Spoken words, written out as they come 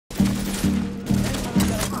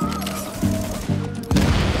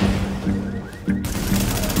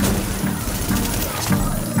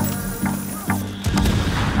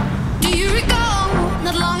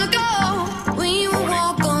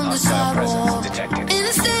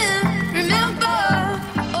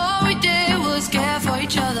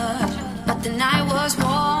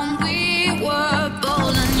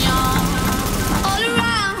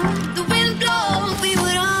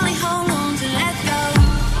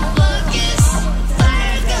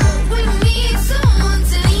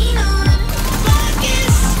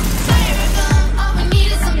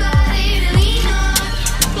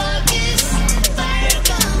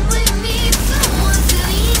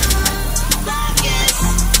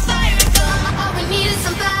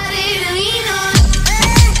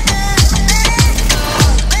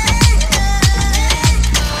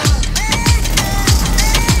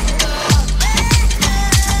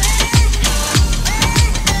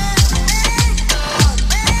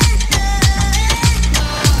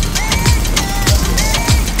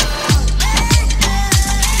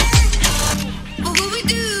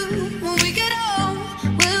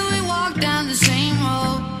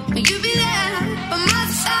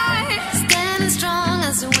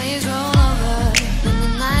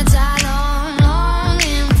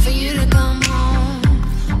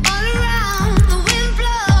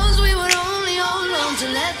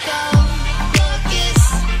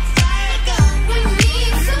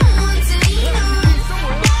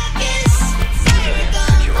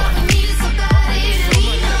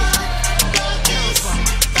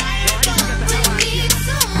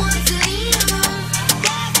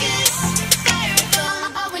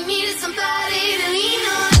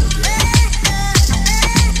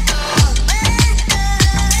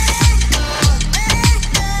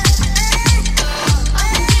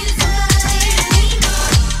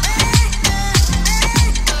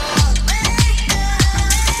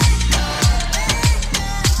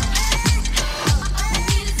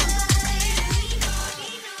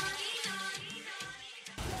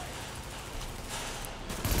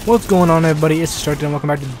What's going on, everybody? It's Destructo and welcome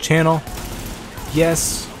back to the channel.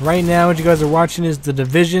 Yes, right now what you guys are watching is The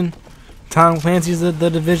Division. Tom Clancy's The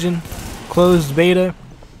Division closed beta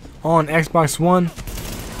on Xbox One.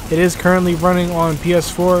 It is currently running on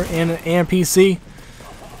PS4 and PC.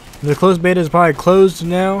 The closed beta is probably closed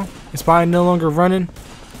now. It's probably no longer running.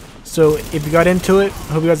 So if you got into it,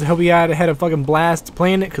 I hope you had a fucking blast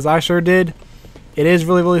playing it, because I sure did. It is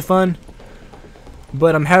really fun.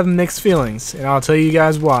 But I'm having mixed feelings, and I'll tell you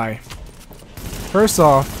guys why. First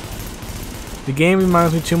off, the game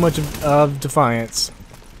reminds me too much of Defiance.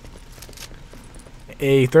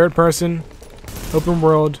 A third-person,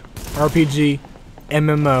 open-world, RPG,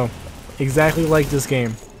 MMO. Exactly like this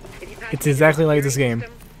game. It's exactly like this game.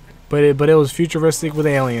 But it was futuristic with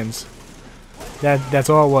aliens. That's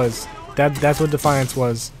all it was. That's what Defiance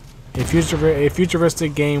was. A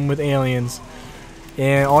futuristic game with aliens.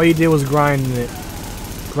 And all you did was grind in it.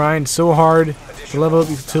 Grind so hard to level up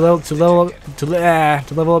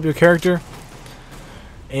your character,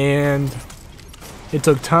 and it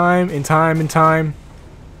took time and time,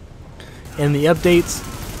 and the updates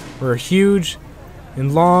were huge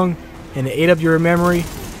and long, and it ate up your memory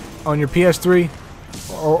on your PS3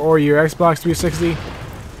 or your Xbox 360.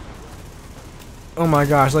 Oh my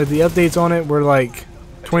gosh, like the updates on it were like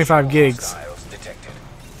 25 gigs,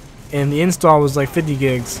 and the install was like 50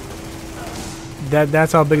 gigs.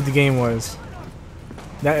 That's how big the game was.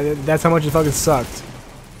 That's how much it fucking sucked.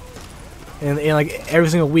 And like every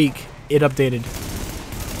single week it updated.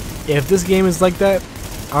 If this game is like that,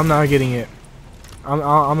 I'm not getting it. I'm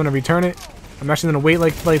gonna return it. I'm actually gonna wait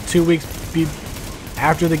like 2 weeks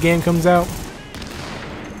after the game comes out,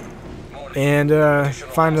 and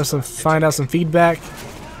find out some feedback,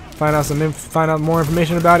 find out more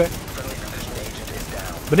information about it.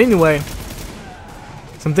 But anyway,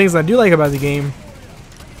 some things I do like about the game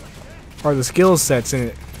are the skill sets in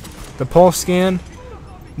it. The pulse scan,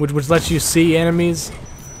 which lets you see enemies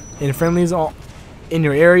and friendlies all in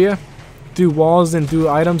your area through walls and through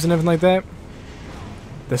items and everything like that.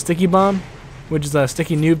 The sticky bomb, which is a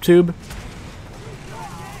sticky noob tube.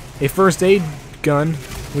 A first aid gun,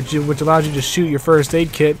 which allows you to shoot your first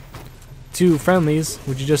aid kit to friendlies,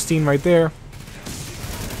 which you just seen right there.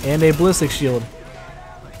 And a ballistic shield.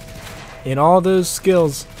 And all those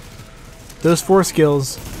skills, those 4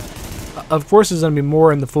 skills, of course there's going to be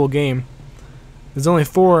more in the full game. There's only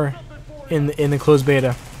 4 in the closed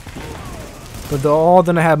beta. But they're all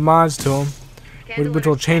going to have mods to them, which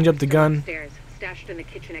will change up the gun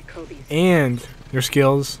and your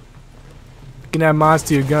skills. You can have mods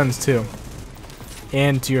to your guns too,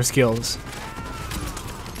 and to your skills.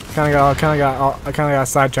 I kind of got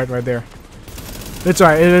sidetracked right there. It's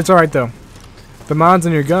alright. It's alright though. The mods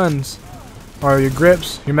on your guns are your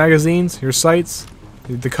grips, your magazines, your sights,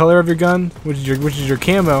 the color of your gun, which is your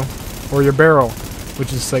camo, or your barrel,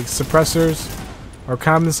 which is like suppressors or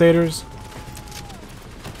compensators.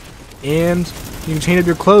 And you can change up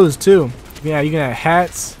your clothes too. Yeah, you can have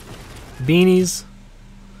hats, beanies,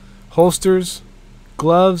 holsters,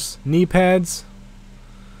 gloves, knee pads,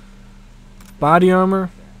 body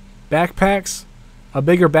armor, backpacks, a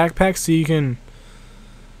bigger backpack so you can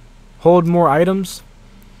hold more items.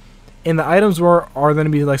 And the items are going to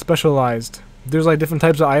be like specialized. There's like different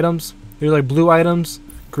types of items. There's like blue items,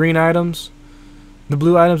 green items. The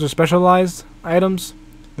blue items are specialized items.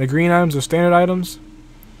 The green items are standard items.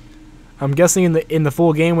 I'm guessing in the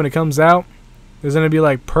full game when it comes out, there's going to be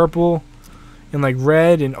like purple and like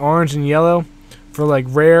red and orange and yellow for like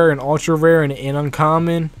rare and ultra rare and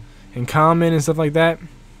uncommon and common and stuff like that.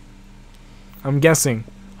 I'm guessing.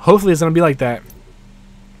 Hopefully it's going to be like that.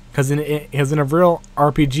 Because in a real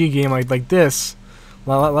RPG game like this,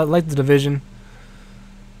 like The Division,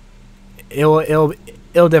 it'll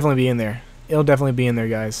definitely be in there. It'll definitely be in there,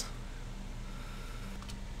 guys.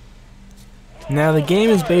 Now the game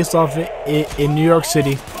is based off in New York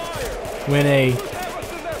City when a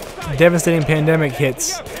devastating pandemic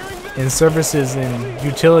hits and services and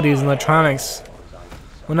utilities and electronics.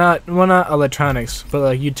 Well, not electronics, but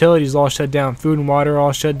like utilities all shut down. Food and water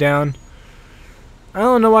all shut down. I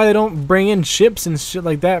don't know why they don't bring in ships and shit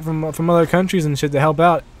like that from other countries and shit to help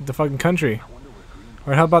out the fucking country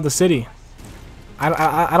or help out the city.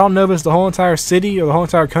 I don't know if it's the whole entire city or the whole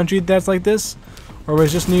entire country that's like this, or if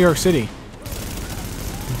it's just New York City.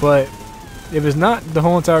 But if it's not the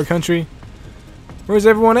whole entire country, where's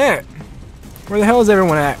everyone at? Where the hell is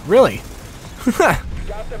everyone at? Really?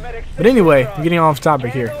 But anyway, we're getting off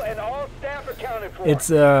topic here.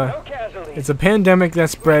 It's a pandemic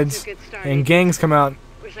that spreads, and gangs come out,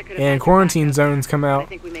 and quarantine zones come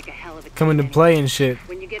into play and shit.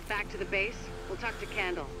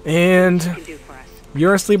 And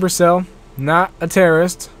You're a sleeper cell, not a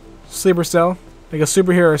terrorist. Sleeper cell, like a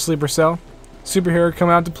superhero sleeper cell. Superhero come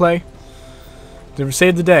out to play to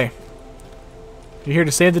save the day. You're here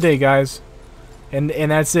to save the day, guys, and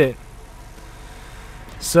that's it.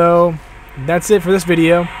 So that's it for this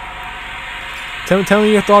video. Tell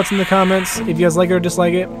me your thoughts in the comments if you guys like it or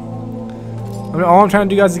dislike it. All I'm trying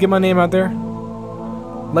to do, guys, is get my name out there.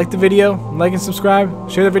 Like the video, like and subscribe,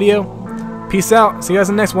 share the video. Peace out. See you guys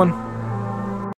in the next one.